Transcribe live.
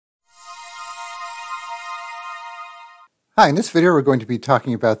Hi, in this video we're going to be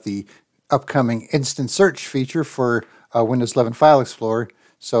talking about the upcoming instant search feature for Windows 11 File Explorer.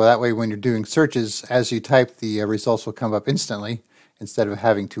 So that way when you're doing searches, as you type, the results will come up instantly instead of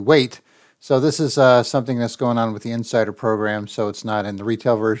having to wait. So this is something that's going on with the Insider program, so it's not in the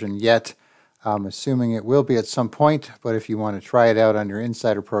retail version yet. I'm assuming it will be at some point, but if you want to try it out on your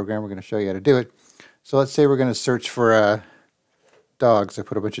Insider program, we're going to show you how to do it. So let's say we're going to search for dogs. I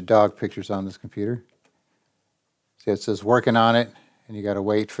put a bunch of dog pictures on this computer. See, it says working on it, and you got to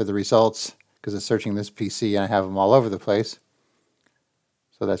wait for the results because it's searching this PC, and I have them all over the place.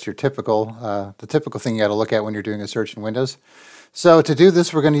 So that's your typical, the typical thing you got to look at when you're doing a search in Windows. So to do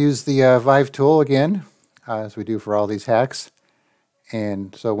this, we're going to use the ViveTool again, as we do for all these hacks.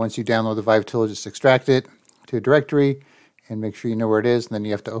 And so once you download the ViveTool, just extract it to a directory and make sure you know where it is. And then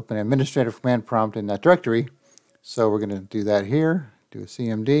you have to open an administrative command prompt in that directory. So we're going to do that here. Do a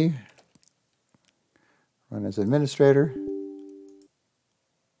CMD. Run as administrator.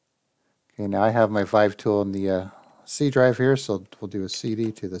 Okay, now I have my ViveTool in the C drive here, so we'll do a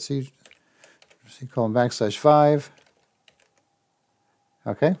CD to the C :/5.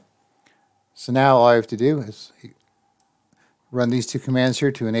 Okay, so now all I have to do is run these two commands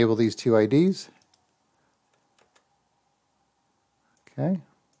here to enable these two IDs. Okay,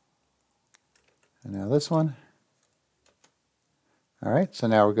 and now this one. All right, so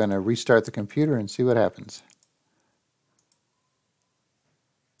now we're going to restart the computer and see what happens.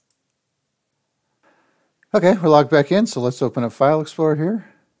 Okay, we're logged back in, so let's open up File Explorer here.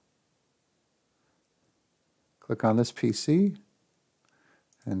 Click on this PC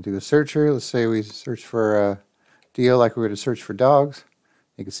and do a search here. Let's say we search for DO like we were to search for dogs.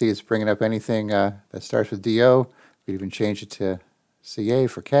 You can see it's bringing up anything that starts with DO. We could even change it to CA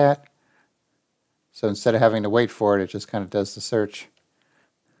for cat. So instead of having to wait for it, it just kind of does the search.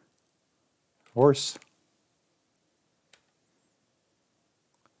 Horse.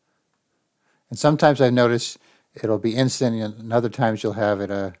 And sometimes I've noticed it'll be instant, and other times you'll have it,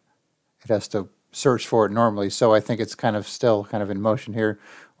 it has to search for it normally. So I think it's kind of still kind of in motion here,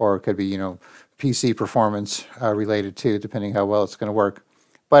 or it could be, PC performance related too, depending how well it's going to work.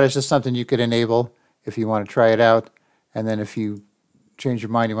 But it's just something you could enable if you want to try it out. And then if you change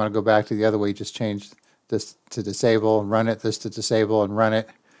your mind, you want to go back to the other way, you just change this to disable and run it, this to disable and run it,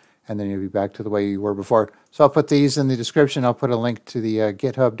 and then you'll be back to the way you were before. So I'll put these in the description. I'll put a link to the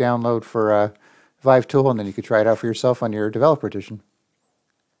GitHub download for ViveTool, and then you can try it out for yourself on your developer edition.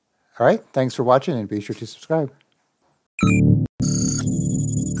 All right, thanks for watching, and be sure to subscribe.